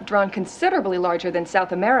Europe, drawn considerably larger than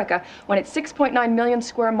South America. When it's 6.9 million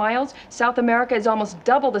square miles, South America is almost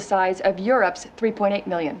double the size of Europe's 3.8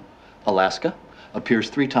 million. Alaska appears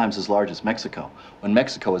 3 times as large as Mexico, when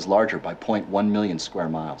Mexico is larger by 0.1 million square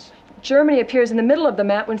miles. Germany appears in the middle of the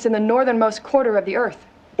map when it's in the northernmost quarter of the Earth.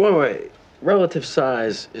 Wait. Relative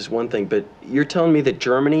size is one thing, but you're telling me that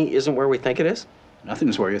Germany isn't where we think it is?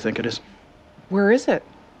 Nothing's where you think it is. Where is it?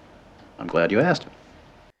 I'm glad you asked.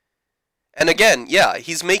 And again, yeah,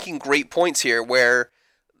 he's making great points here where,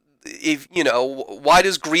 if why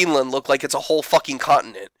does Greenland look like it's a whole fucking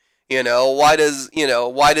continent? Why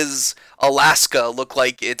does Alaska look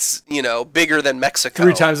like it's, bigger than Mexico?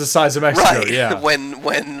 3 times the size of Mexico, right. Yeah.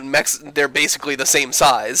 when they're basically the same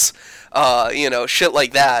size. Shit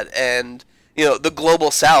like that. And, the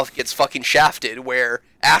global south gets fucking shafted where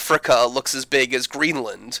Africa looks as big as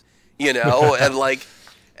Greenland, and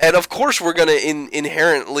and of course we're going to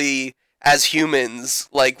inherently, as humans,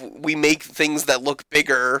 we make things that look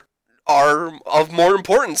bigger are of more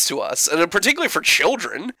importance to us, and particularly for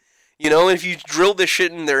children. If you drill this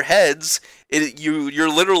shit in their heads, you're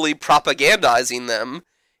literally propagandizing them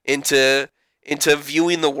into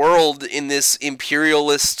viewing the world in this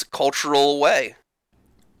imperialist cultural way.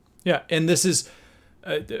 Yeah, and this is,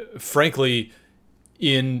 frankly,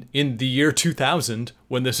 in the year 2000,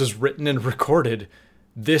 when this was written and recorded,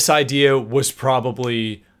 this idea was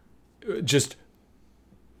probably just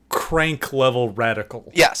crank level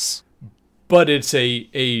radical. Yes. But it's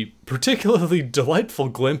a particularly delightful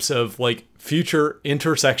glimpse of future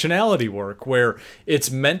intersectionality work where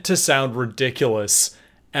it's meant to sound ridiculous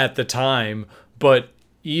at the time, but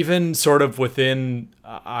even sort of within,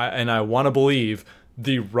 I want to believe,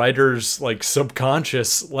 the writer's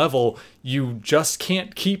subconscious level, you just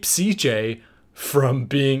can't keep CJ from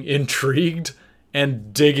being intrigued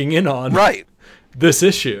and digging in on this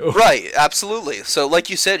issue. Right, absolutely. So like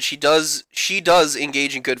you said, she does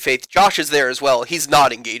engage in good faith. Josh is there as well. He's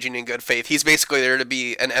not engaging in good faith. He's basically there to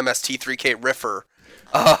be an MST3K riffer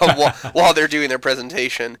while they're doing their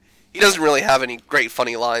presentation. He doesn't really have any great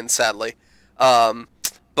funny lines, sadly.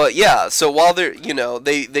 But yeah, so while they're,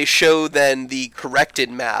 they show then the corrected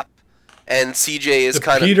map, and CJ is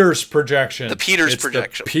kind of Peters projection. The Peters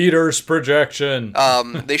projection. The Peters projection.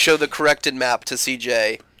 They show the corrected map to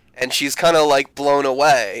CJ, and she's kind of blown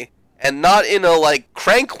away, and not in a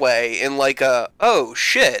crank way, in a oh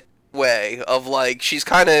shit way of she's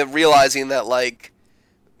kind of realizing that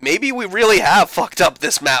maybe we really have fucked up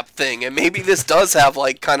this map thing, and maybe this does have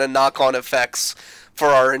kind of knock-on effects for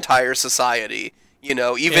our entire society,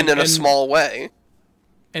 even in a small way.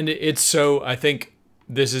 And it's so, I think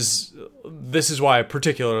this is why I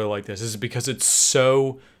particularly like this, is because it's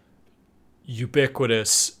so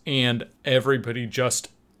ubiquitous and everybody just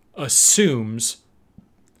assumes,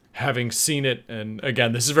 having seen it, and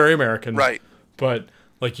again, this is very American, right? But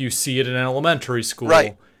you see it in elementary school,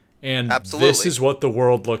 right? And absolutely, this is what the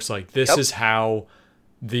world looks like. This is how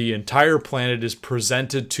the entire planet is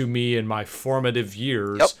presented to me in my formative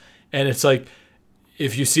years, and it's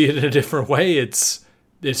if you see it in a different way, it's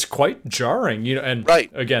quite jarring, And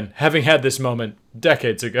again, having had this moment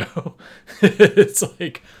decades ago, it's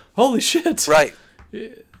holy shit, right?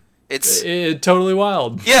 It's totally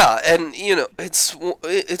wild. Yeah, and it's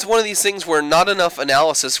one of these things where not enough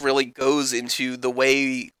analysis really goes into the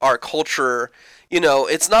way our culture,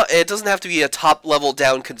 it doesn't have to be a top level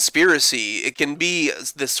down conspiracy. It can be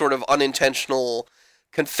this sort of unintentional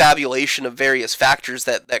confabulation of various factors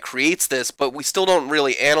that creates this, but we still don't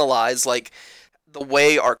really analyze the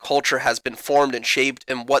way our culture has been formed and shaped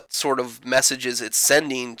and what sort of messages it's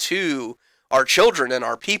sending to our children and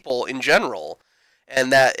our people in general.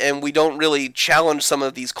 And we don't really challenge some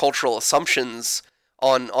of these cultural assumptions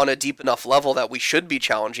on a deep enough level that we should be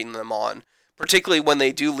challenging them on, particularly when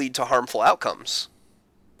they do lead to harmful outcomes.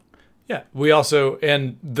 Yeah, we also,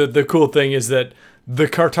 and the cool thing is that the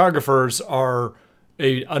Cartographers are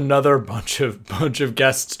another bunch of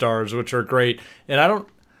guest stars, which are great. And I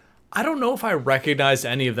don't know if I recognized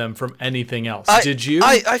any of them from anything else. Did you?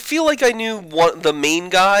 I feel like I knew the main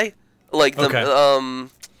guy, like the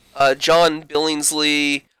John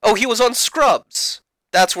Billingsley. Oh, he was on Scrubs.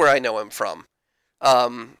 That's where I know him from.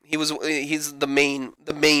 He's the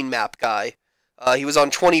main map guy. He was on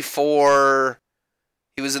 24.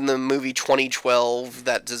 He was in the movie 2012,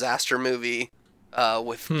 that disaster movie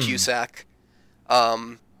with Cusack.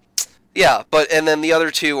 Yeah, and then the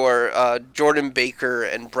other two are Jordan Baker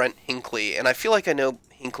and Brent Hinckley, and I feel like I know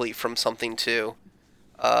Hinckley from something too.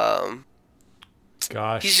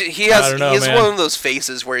 Gosh, he has one of those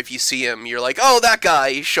faces where if you see him, you're like, oh, that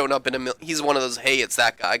guy. He's shown up in he's one of those, hey, it's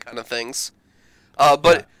that guy kind of things.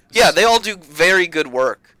 But they all do very good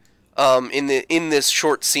work in this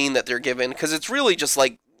short scene that they're given, because it's really just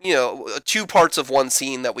like, you know, 2 parts of one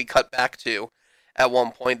scene that we cut back to at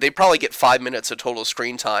one point. They probably get 5 minutes of total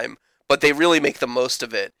screen time, but they really make the most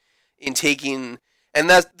of it in taking. And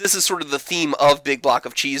this is sort of the theme of Big Block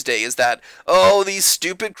of Cheese Day, is that, oh, these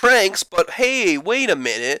stupid cranks, but hey, wait a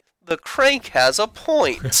minute, the crank has a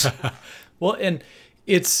point. Well, and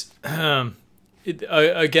it's again,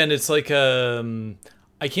 it's like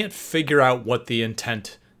I can't figure out what the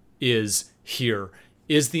intent is here.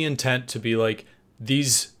 Is the intent to be like,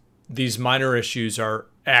 these minor issues are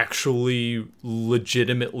actually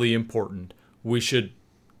legitimately important, we should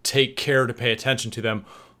take care to pay attention to them,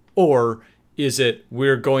 or is it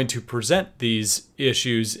we're going to present these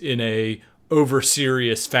issues in a over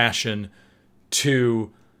serious fashion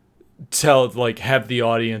to have the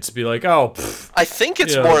audience be like, oh, I think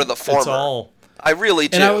it's more of the former. It's all, I really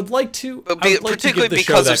do. And I would like to, particularly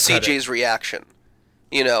because of CJ's reaction,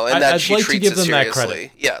 you know, and that she treats it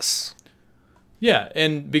seriously. Yes. Yeah,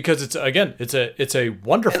 and because it's a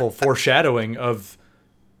wonderful foreshadowing of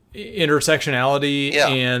intersectionality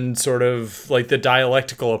and sort of like the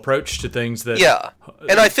dialectical approach to things that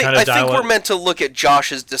and I think we're meant to look at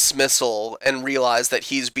Josh's dismissal and realize that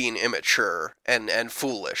he's being immature and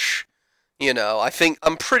foolish. You know,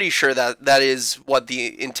 I'm pretty sure that is what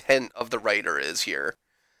the intent of the writer is here.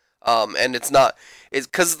 And it's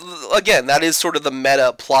because again, that is sort of the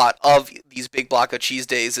meta plot of these Big Block of Cheese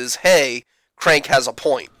Days is, hey, Crank has a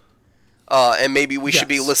point. And maybe we should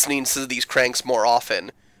be listening to these cranks more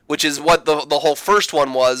often. Which is what the whole first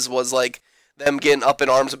one was like them getting up in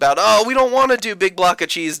arms about, oh, we don't want to do Big Block of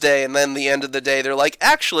Cheese Day, and then the end of the day they're like,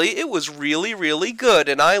 actually, it was really, really good,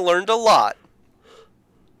 and I learned a lot.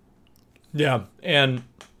 Yeah, and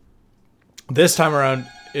this time around,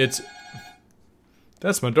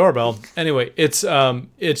 that's my doorbell. Anyway, it's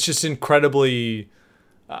just incredibly,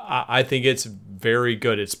 I think it's very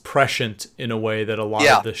good. It's prescient in a way that a lot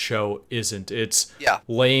of the show isn't. It's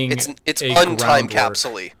laying it's untime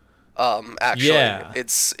capsule. Actually,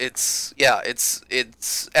 it's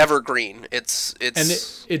evergreen. It's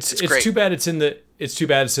great. Too bad it's in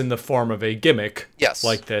the form of a gimmick. Yes.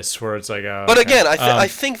 Like this, where it's like. But again, I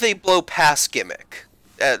think they blow past gimmick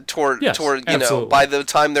toward absolutely. Know, by the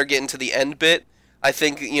time they're getting to the end bit, I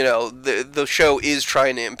think the show is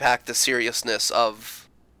trying to impact the seriousness of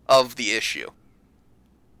the issue.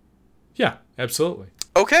 Yeah, absolutely.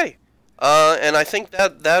 Okay. And I think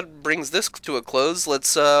that brings this to a close.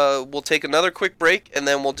 We'll take another quick break, and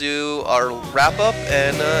then we'll do our wrap up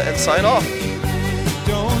and sign off.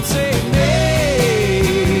 Don't say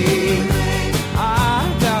nay.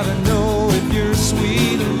 I gotta know if your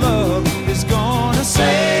sweet love is gonna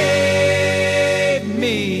save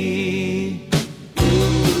me.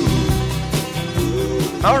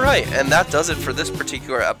 All right, and that does it for this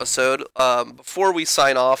particular episode. Before we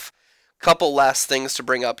sign off, couple last things to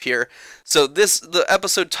bring up here. So the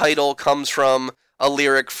episode title comes from a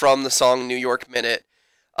lyric from the song New York Minute.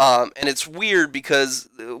 And it's weird because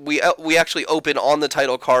we actually open on the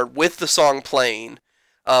title card with the song playing,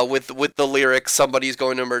 with the lyric, somebody's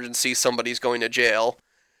going to emergency, somebody's going to jail,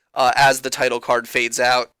 as the title card fades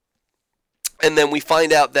out. And then we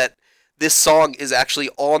find out that this song is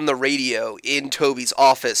actually on the radio in Toby's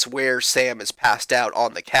office where Sam is passed out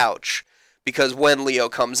on the couch. Because when Leo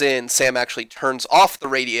comes in, Sam actually turns off the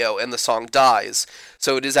radio and the song dies.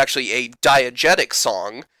 So it is actually a diegetic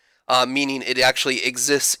song, meaning it actually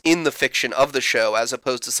exists in the fiction of the show, as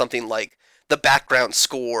opposed to something like the background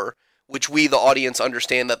score, which we, the audience,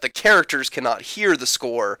 understand that the characters cannot hear the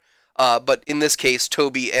score. But in this case,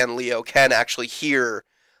 Toby and Leo can actually hear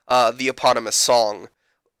the eponymous song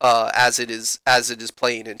as it is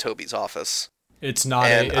playing in Toby's office. It's not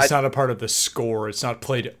a part of the score. It's not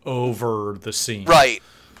played over the scene. Right.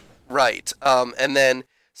 And then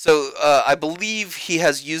So I believe he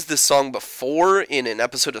has used this song before in an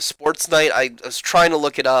episode of Sports Night. I was trying to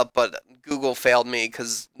look it up, but Google failed me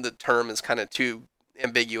because the term is kind of too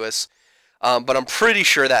ambiguous. But I'm pretty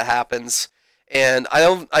sure that happens. And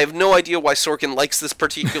I have no idea why Sorkin likes this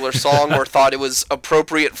particular song or thought it was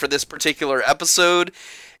appropriate for this particular episode.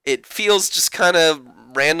 It feels just kind of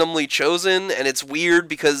randomly chosen, and it's weird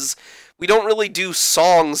because we don't really do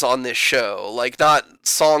songs on this show, like not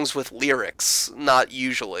songs with lyrics, not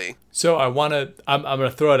usually. So I'm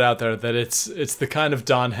gonna throw it out there that it's the kind of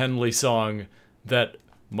Don Henley song that,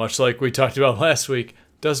 much like we talked about last week,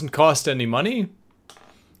 doesn't cost any money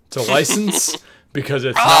to license because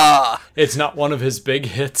it's not one of his big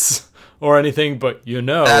hits or anything, but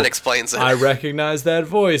that explains it. I recognize that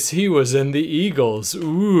voice. He was in the Eagles.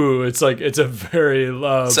 Ooh, it's a very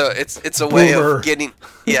so it's a way of getting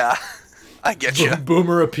I get you.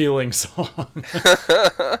 Boomer appealing song.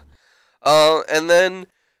 And then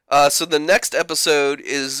so the next episode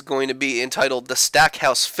is going to be entitled "The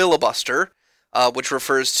Stackhouse Filibuster," which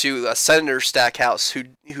refers to Senator Stackhouse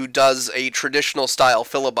who does a traditional style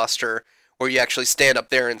filibuster where you actually stand up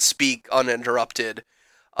there and speak uninterrupted,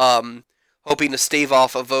 hoping to stave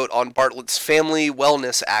off a vote on Bartlet's Family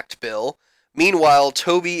Wellness Act bill. Meanwhile,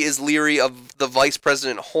 Toby is leery of the Vice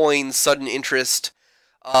President Hoyne's sudden interest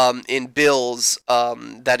in bills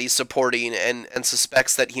that he's supporting and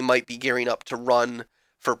suspects that he might be gearing up to run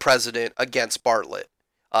for president against Bartlet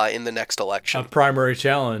in the next election. A primary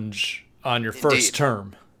challenge on your first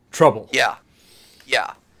term. Trouble. Yeah.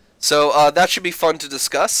 So that should be fun to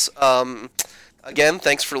discuss. Again,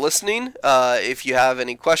 thanks for listening. If you have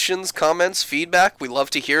any questions, comments, feedback, we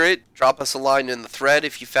love to hear it. Drop us a line in the thread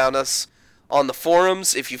if you found us on the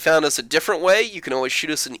forums. If you found us a different way, you can always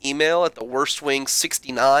shoot us an email at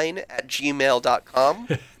theworstwing69@gmail.com.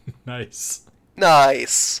 Nice.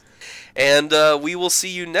 And we will see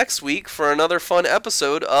you next week for another fun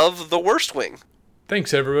episode of The Worst Wing.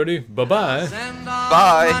 Thanks, everybody. Bye-bye.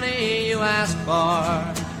 Bye. Money you ask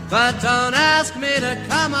for, but don't ask me to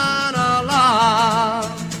come on